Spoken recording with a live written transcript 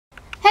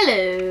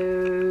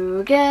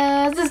Hello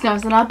guys, this is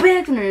Guns and I'm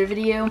back with another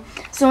video.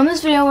 So in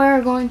this video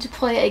we're going to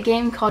play a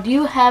game called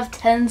You Have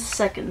 10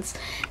 Seconds.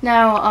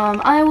 Now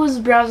I was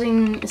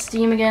browsing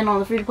Steam again on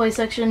the free-to-play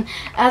section,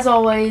 as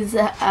always,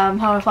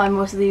 how I find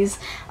most of these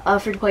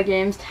free-to-play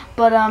games.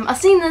 But I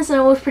seen this and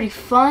it looked pretty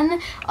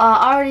fun.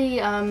 I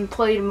already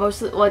played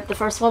most of the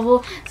first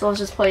level, so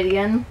let's just play it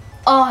again.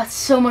 Oh, it's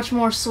so much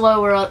more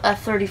slower at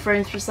 30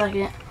 frames per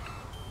second.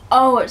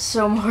 Oh, it's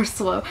so more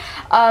slow.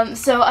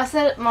 So I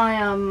set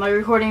my my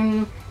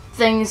recording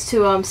things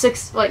to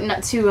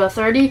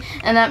 30,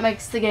 and that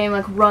makes the game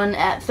like run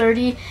at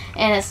 30,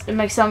 and it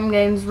makes some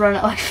games run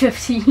at like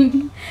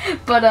 15.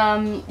 But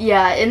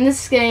yeah, in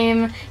this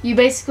game you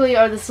basically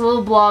are this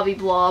little blobby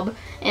blob,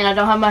 and I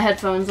don't have my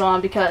headphones on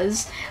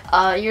because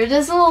you're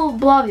this little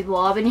blobby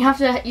blob, and you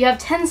have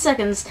 10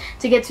 seconds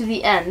to get to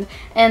the end.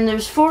 And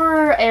there's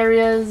 4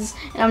 areas,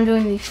 and I'm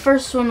doing the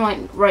first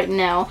one right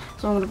now,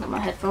 so I'm gonna put my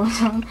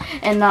headphones on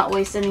and not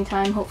waste any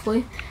time,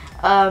 hopefully.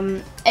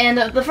 And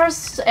the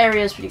first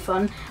area is pretty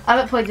fun. I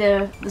haven't played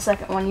the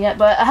second one yet,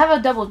 but I have a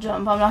double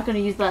jump. I'm not going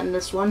to use that in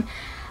this one.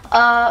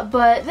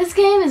 But this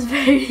game is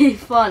very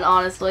fun,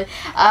 honestly.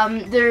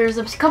 There's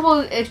a couple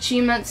of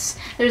achievements.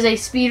 There's a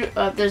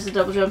there's a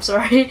double jump,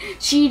 sorry,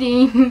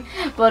 cheating.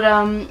 But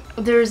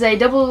there's a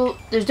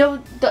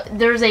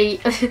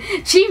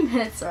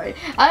achievement. Sorry,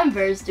 I'm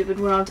very stupid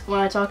when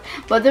I talk.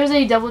 But there's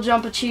a double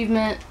jump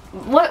achievement.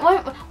 What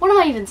am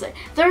I even saying?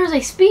 There is a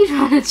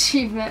speedrun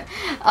achievement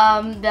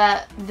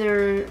that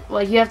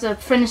you have to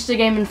finish the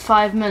game in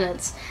 5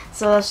 minutes.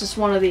 So that's just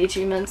one of the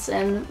achievements,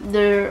 and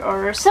there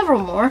are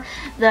several more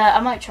that I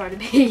might try to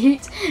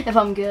beat if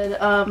I'm good.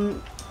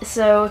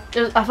 So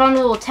I found a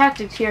little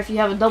tactic here. If you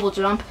have a double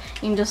jump,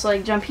 you can just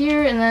like jump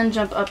here and then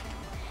jump up.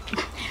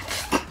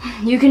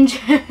 You can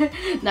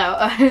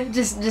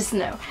just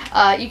no.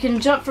 You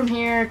can jump from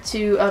here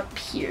to up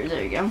here.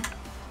 There you go,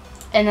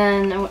 and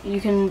then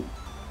you can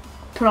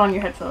put on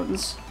your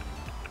headphones.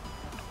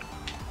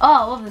 Oh,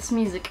 I love this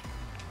music.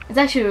 It's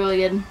actually really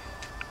good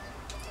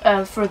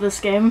for this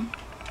game.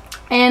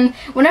 And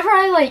whenever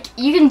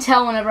you can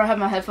tell whenever I have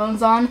my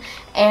headphones on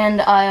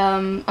and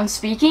I'm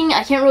speaking,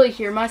 I can't really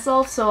hear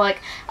myself. So like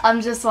I'm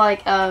just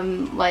like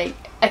I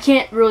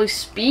can't really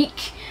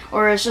speak,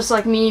 or it's just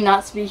like me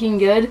not speaking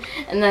good,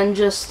 and then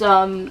just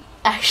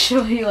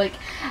actually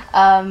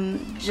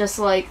just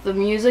like the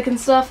music and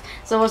stuff.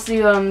 So let's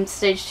do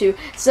stage 2.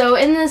 So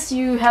in this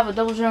you have a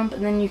double jump,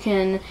 and then you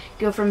can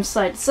go from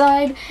side to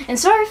side. And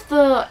sorry if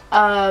the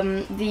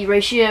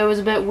ratio is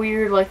a bit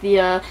weird, like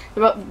the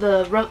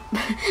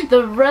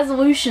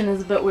resolution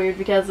is a bit weird,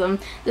 because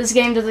this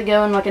game doesn't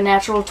go in like a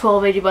natural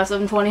 1280 by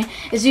 720.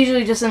 It's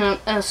usually just in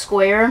a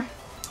square.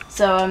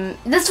 So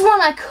this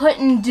one I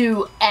couldn't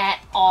do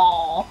at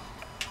all.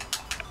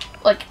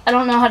 Like, I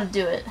don't know how to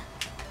do it.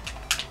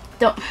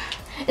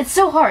 It's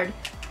so hard.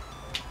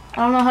 I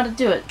don't know how to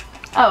do it.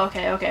 Oh,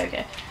 okay, I got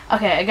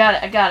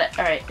it,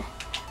 alright.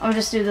 I'm gonna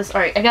just do this,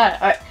 alright, I got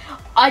it, alright.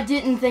 I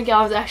didn't think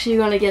I was actually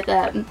gonna get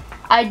that.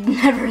 I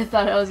never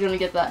thought I was gonna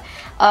get that.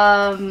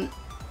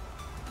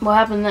 What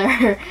happened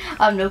there?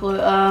 I have no clue.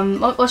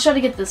 Let's try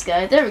to get this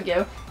guy. There we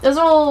go. Those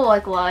are all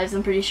like lives,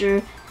 I'm pretty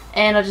sure.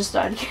 And I just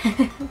died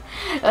again.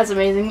 That's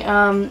amazing.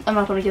 I'm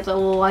not gonna get that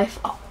little life.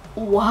 Oh,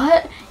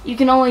 what? You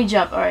can only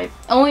jump, alright.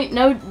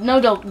 No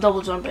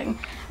double jumping.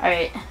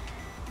 Alright.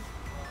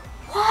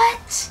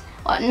 What?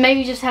 Maybe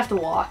you just have to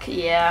walk.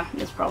 Yeah,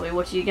 that's probably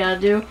what you gotta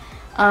do.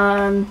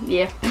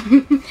 Yeah.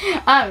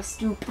 I'm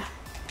stupid.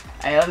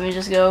 Alright, let me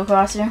just go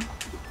across here.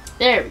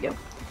 There we go.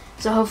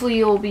 So hopefully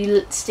you'll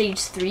be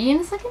stage 3 in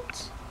a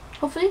second.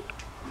 Hopefully.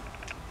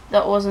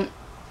 That wasn't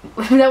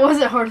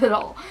hard at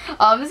all.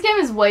 This game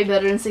is way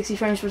better than 60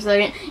 frames per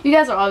second. You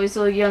guys are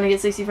obviously gonna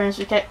get 60 frames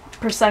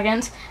per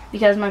second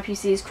because my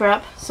PC is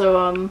crap.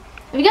 So if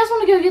you guys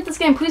want to go get this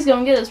game, please go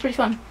and get it. It's pretty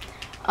fun.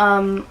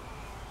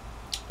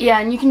 Yeah,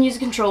 and you can use a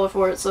controller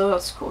for it, so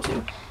that's cool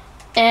too.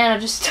 And I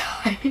just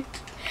died.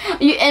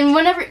 And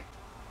whenever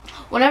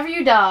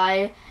you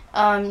die,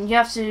 you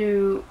have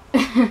to.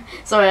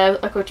 Sorry, I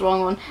clicked the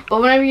wrong one.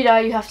 But whenever you die,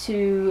 you have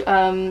to.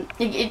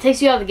 It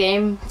takes you out of the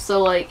game,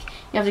 so like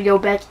you have to go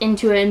back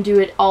into it and do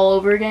it all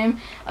over again.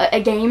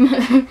 But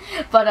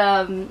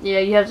yeah,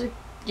 you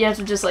have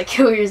to just like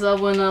kill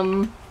yourself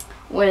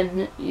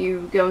when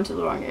you go into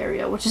the wrong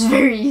area, which is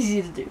very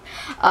easy to do.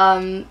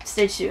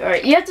 Stage 2.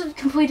 Alright, you have to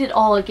complete it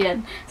all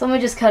again. So let me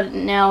just cut it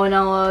now, and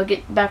I'll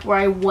get back where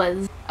I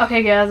was.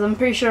 Okay guys, I'm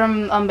pretty sure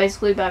I'm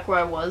basically back where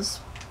I was.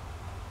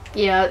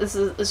 Yeah, it's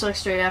like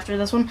straight after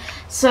this one.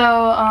 So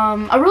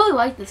I really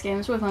like this game.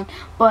 It's really fun.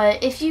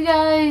 But if you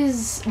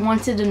guys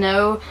wanted to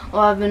know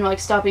why I've been like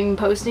stopping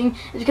posting,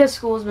 it's because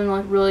school's been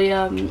like really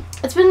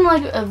it's been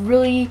like a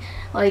really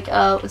like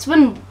it's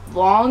been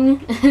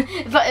long.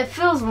 It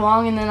feels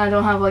long, and then I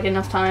don't have like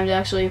enough time to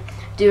actually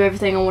do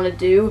everything I want to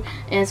do.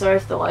 And sorry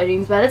if the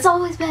lighting's bad. It's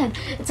always bad.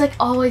 It's like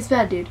always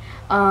bad, dude.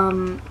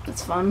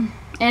 It's fun,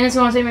 and it's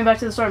gonna take me back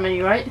to the start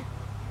menu, right?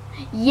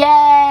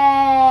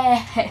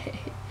 Yay!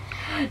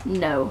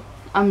 No,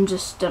 I'm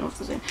just done with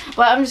this game.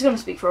 But I'm just gonna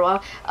speak for a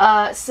while.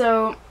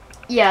 So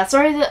yeah,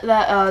 sorry that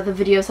the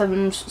videos have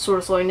been sort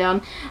of slowing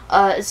down.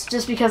 It's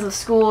just because of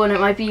school, and it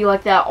might be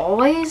like that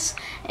always.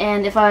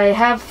 And if I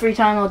have free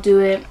time, I'll do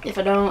it. If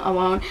I don't, I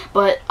won't.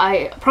 But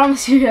I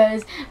promise you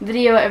guys,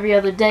 video every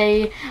other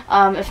day.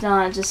 If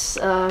not, just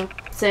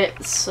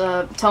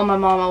tell my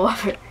mom I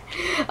love her.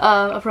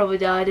 I probably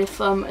died if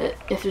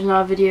there's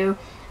not a video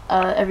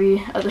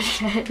every other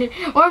day,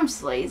 or I'm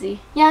just lazy.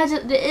 Yeah,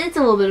 it's a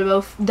little bit of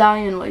both,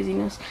 dying and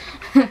laziness.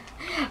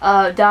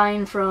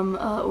 Dying from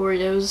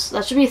Oreos.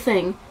 That should be a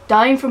thing.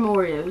 Dying from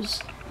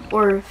Oreos,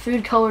 or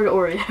food colored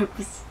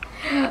Oreos.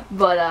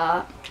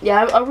 But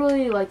yeah, I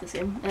really like this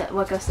game.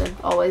 Like I said,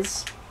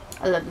 always,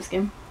 I love this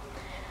game.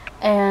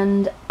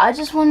 And I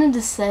just wanted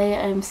to say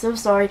I'm so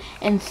sorry,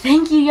 and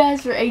thank you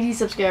guys for 80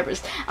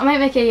 subscribers. I might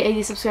make a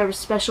 80 subscribers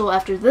special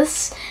after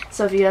this,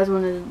 so if you guys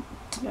wanted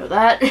to know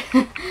that.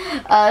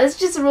 It's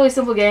just a really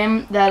simple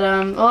game that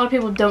a lot of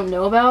people don't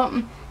know about,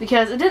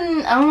 because I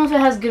don't know if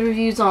it has good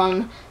reviews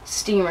on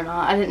Steam or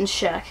not. I didn't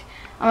check.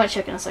 I might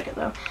check in a second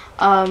though.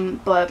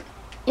 But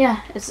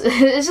yeah, it's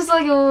just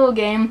like a little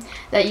game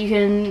that you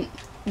can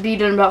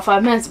beat in about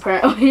 5 minutes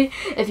apparently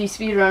if you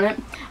speedrun it.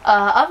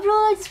 I'd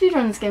really like to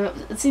speedrun this game.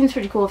 It seems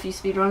pretty cool if you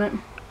speedrun it.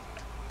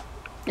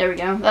 There we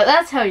go.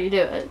 That's how you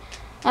do it.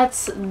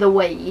 That's the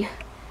way.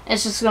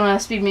 It's just gonna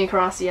speed me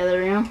across the other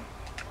room.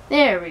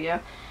 There we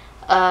go.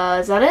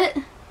 Is that it?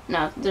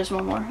 No, there's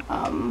one more.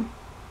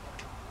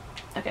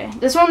 Okay,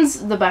 this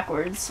one's the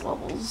backwards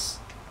levels.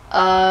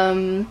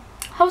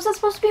 How is that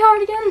supposed to be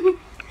hard again?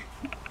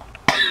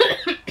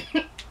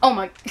 Oh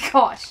my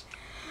gosh.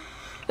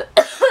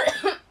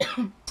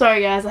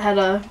 Sorry guys, I had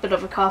a bit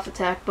of a cough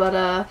attack,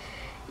 but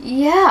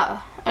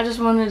yeah, I just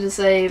wanted to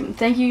say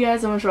thank you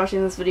guys so much for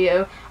watching this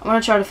video. I'm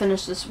gonna try to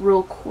finish this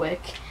real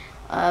quick.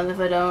 If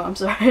I don't, I'm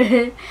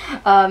sorry.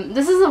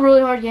 This is a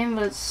really hard game,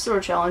 but it's sort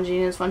of challenging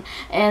and it's fun.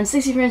 And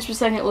 60 frames per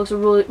second looks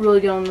really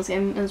good on this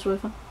game, and it's really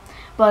fun.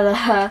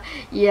 But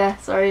yeah,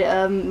 sorry,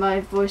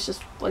 my voice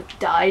just like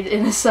died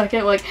in a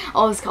second, like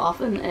all this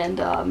coughing, and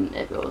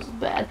it was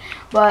bad.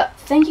 But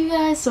thank you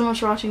guys so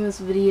much for watching this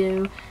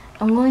video.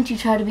 I'm going to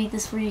try to beat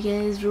this for you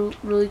guys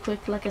really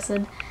quick, like I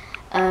said.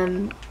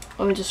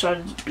 Let me just try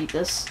to beat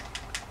this.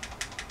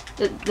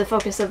 The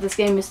focus of this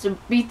game is to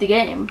beat the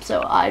game,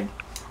 so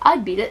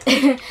I'd beat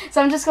it.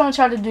 So I'm just gonna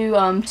try to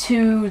do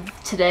 2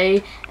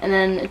 today, and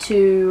then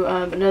 2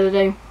 another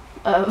day.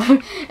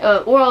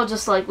 Or I'll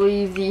just like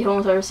leave the whole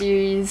entire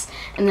series,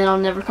 and then I'll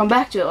never come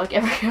back to it like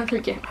every other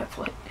game I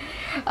play.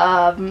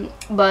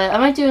 But I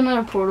might do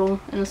another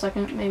Portal in a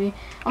second, maybe.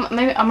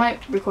 Maybe I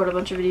might record a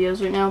bunch of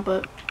videos right now,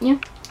 but yeah.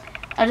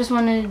 I just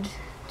wanted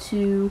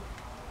to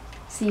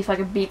see if I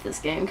could beat this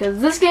game,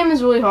 because this game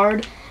is really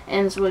hard,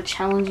 and it's really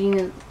challenging,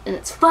 and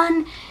it's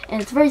fun,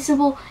 and it's very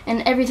simple,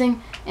 and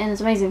everything, and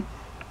it's amazing.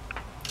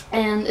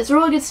 And it's a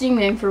really good Steam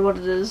game for what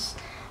it is.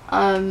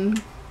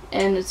 And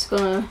it's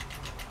gonna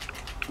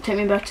take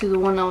me back to the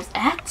one I was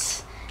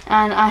at,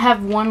 and I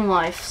have 1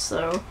 life,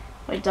 so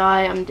if I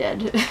die, I'm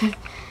dead.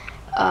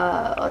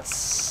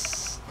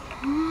 Let's,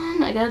 come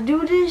on, I gotta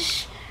do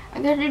this.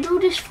 I gotta do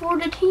this for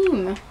the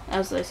team,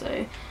 as they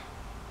say.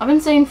 I've been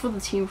saying for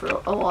the team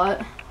for a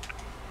lot.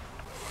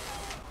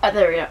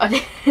 There we go. I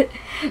did it.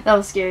 That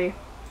was scary.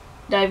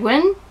 Did I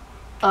win?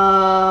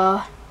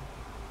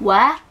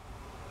 What?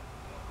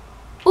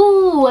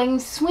 Ooh, I can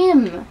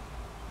swim.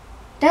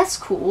 That's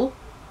cool.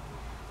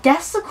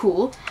 That's so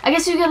cool. I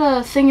guess you get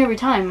a thing every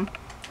time.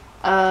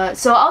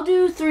 So I'll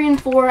do 3 and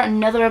 4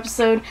 another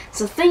episode.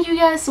 So thank you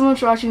guys so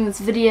much for watching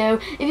this video.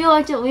 If you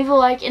liked it, leave a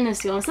like, and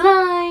it's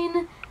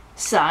 9.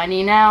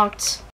 Signing out.